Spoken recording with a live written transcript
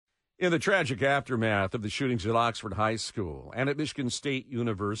In the tragic aftermath of the shootings at Oxford High School and at Michigan State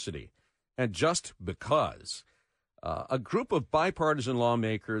University, and just because, a group of bipartisan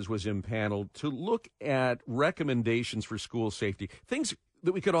lawmakers was impaneled to look at recommendations for school safety, things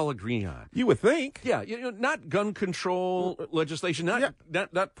that we could all agree on. You would think. Yeah, not gun control legislation,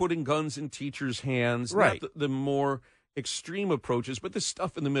 not putting guns in teachers' hands, right. Not the more extreme approaches, but the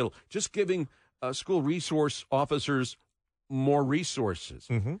stuff in the middle, just giving school resource officers more resources.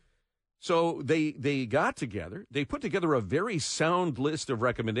 Mm-hmm. So they got together, they put together a very sound list of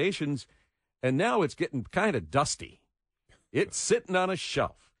recommendations, and now it's getting kind of dusty. It's sitting on a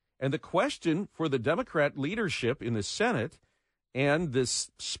shelf. And the question for the Democrat leadership in the Senate and this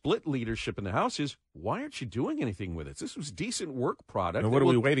split leadership in the House is, why aren't you doing anything with it? This was decent work product. And what are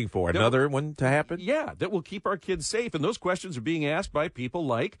we waiting for? Another one to happen? Yeah, that will keep our kids safe. And those questions are being asked by people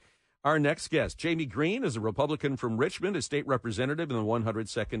like our next guest. Jaime Greene is a Republican from Richmond, a state representative in the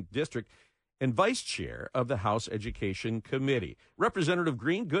 102nd District, and vice chair of the House Education Committee. Representative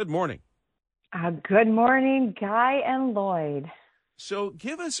Greene, good morning. Good morning, Guy and Lloyd. So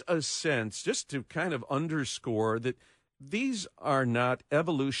give us a sense, just to kind of underscore that these are not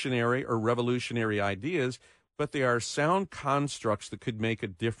evolutionary or revolutionary ideas, but they are sound constructs that could make a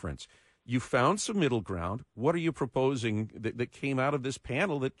difference. You found some middle ground. What are you proposing that came out of this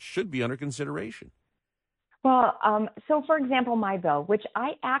panel that should be under consideration? Well, so for example, my bill, which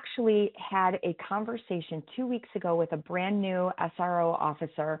I actually had a conversation 2 weeks ago with a brand new SRO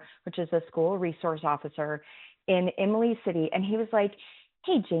officer, which is a school resource officer in Imlay City. And he was like,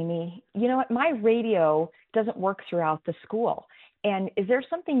 hey, Jaime, you know what? My radio doesn't work throughout the school. And is there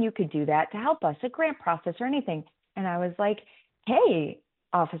something you could do that to help us, a grant process or anything? And I was like, hey,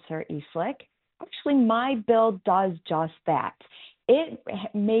 Officer Eastlick, actually, my bill does just that. It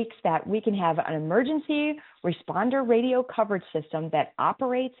makes that we can have an emergency responder radio coverage system that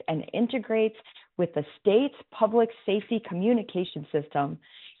operates and integrates with the state's public safety communication system.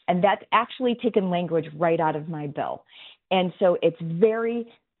 And that's actually taken language right out of my bill. And so it's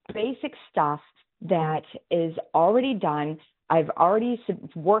very basic stuff that is already done. I've already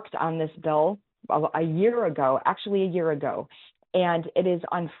worked on this bill a year ago. And it is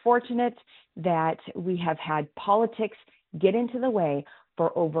unfortunate that we have had politics get into the way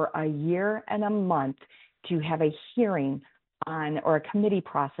for over a year and a month to have a hearing on, or a committee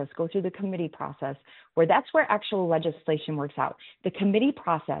process, go through the committee process, where that's where actual legislation works out. The committee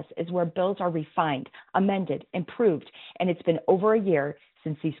process is where bills are refined, amended, improved, and it's been over a year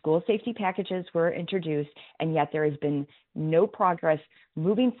since these school safety packages were introduced, and yet there has been no progress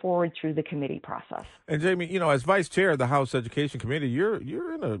moving forward through the committee process. And Jaime, as vice chair of the House Education Committee, you're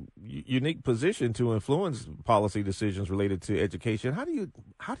in a unique position to influence policy decisions related to education. How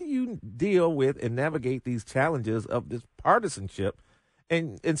do you deal with and navigate these challenges of this partisanship,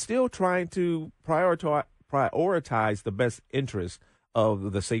 and still trying to prioritize the best interests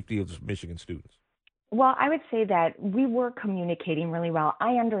of the safety of Michigan students? Well, I would say that we were communicating really well.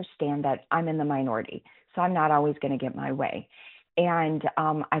 I understand that I'm in the minority, so I'm not always going to get my way. And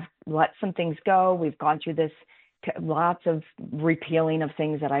I've let some things go. We've gone through this, lots of repealing of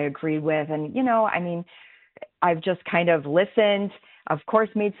things that I agreed with. And, I've just kind of listened, of course,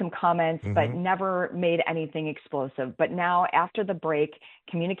 made some comments, but never made anything explosive. But now after the break,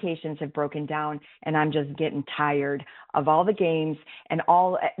 communications have broken down, and I'm just getting tired of all the games and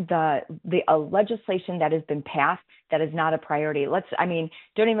all the legislation that has been passed that is not a priority.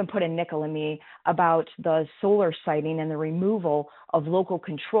 Don't even put a nickel in me about the solar siting and the removal of local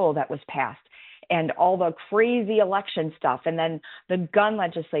control that was passed, and all the crazy election stuff, and then the gun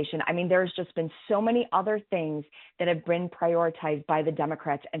legislation. There's just been so many other things that have been prioritized by the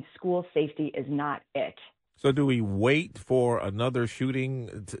Democrats, and school safety is not it. So do we wait for another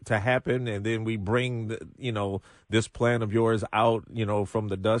shooting to happen, and then we bring, this plan of yours out, from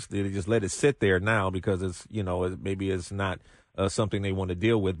the dust? They just let it sit there now because it's, maybe it's not something they want to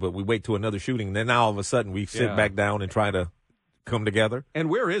deal with, but we wait to another shooting, and then now all of a sudden we sit back down and try to come together? And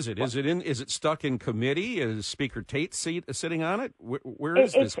where is it? Is it stuck in committee? Is Speaker Tate sitting on it? Where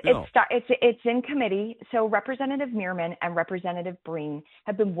is this bill? It's in committee. So Representative Mearman and Representative Breen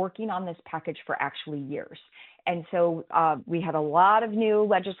have been working on this package for actually years. And so we had a lot of new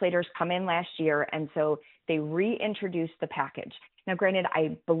legislators come in last year, and so they reintroduced the package. Now, granted,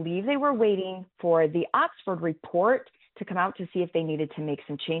 I believe they were waiting for the Oxford report to come out to see if they needed to make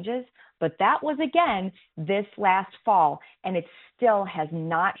some changes. But that was, again, this last fall, and it still has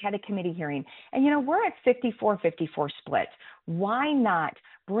not had a committee hearing. And, we're at 54-54 split. Why not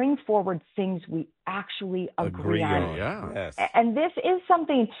bring forward things we actually agree on. Yeah. Yes. And this is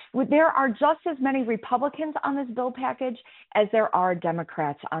something, there are just as many Republicans on this bill package as there are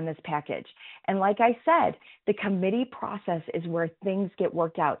Democrats on this package. And like I said, the committee process is where things get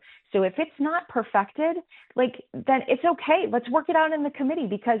worked out. So if it's not perfected, then it's okay. Let's work it out in the committee,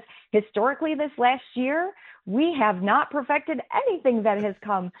 because historically this last year, we have not perfected anything that has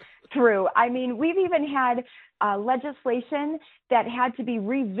come through. I mean, we've even had legislation that had to be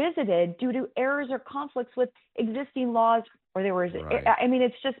revisited due to errors or conflicts with existing laws, or there was, Right. I mean,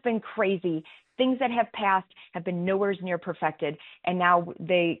 it's just been crazy. Things that have passed have been nowhere near perfected, and now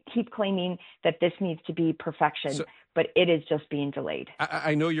they keep claiming that this needs to be perfection, but it is just being delayed.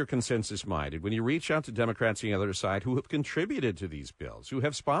 I know you're consensus-minded. When you reach out to Democrats on the other side who have contributed to these bills, who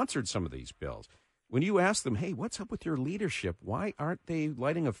have sponsored some of these bills, when you ask them, hey, what's up with your leadership? Why aren't they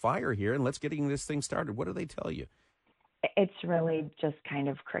lighting a fire here and let's getting this thing started? What do they tell you? It's really just kind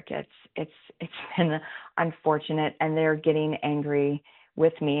of crickets. It's been unfortunate, and they're getting angry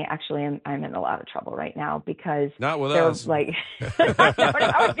with me. Actually, I'm in a lot of trouble right now because not with they're us. Not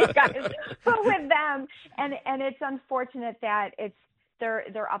with you guys, but with them. And it's unfortunate that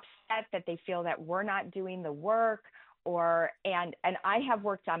they're upset that they feel that we're not doing the work. And I have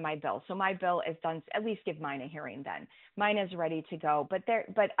worked on my bill, so my bill is done. At least give mine a hearing then. Mine is ready to go. But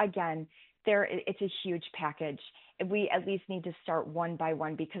again, it's a huge package. We at least need to start one by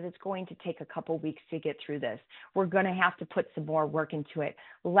one, because it's going to take a couple weeks to get through this. We're going to have to put some more work into it.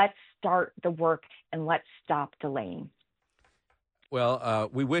 Let's start the work and let's stop delaying. Well,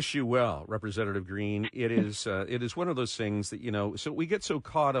 we wish you well, Representative Greene. It is one of those things that, so we get so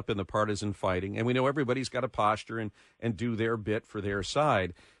caught up in the partisan fighting, and we know everybody's got to posture and do their bit for their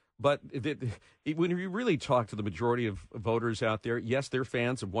side. But when you really talk to the majority of voters out there, yes, they're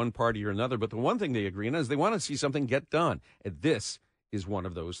fans of one party or another, but the one thing they agree on is they want to see something get done. And this is one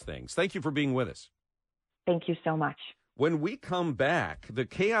of those things. Thank you for being with us. Thank you so much. When we come back, the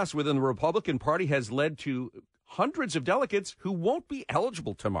chaos within the Republican Party has led to hundreds of delegates who won't be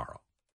eligible tomorrow.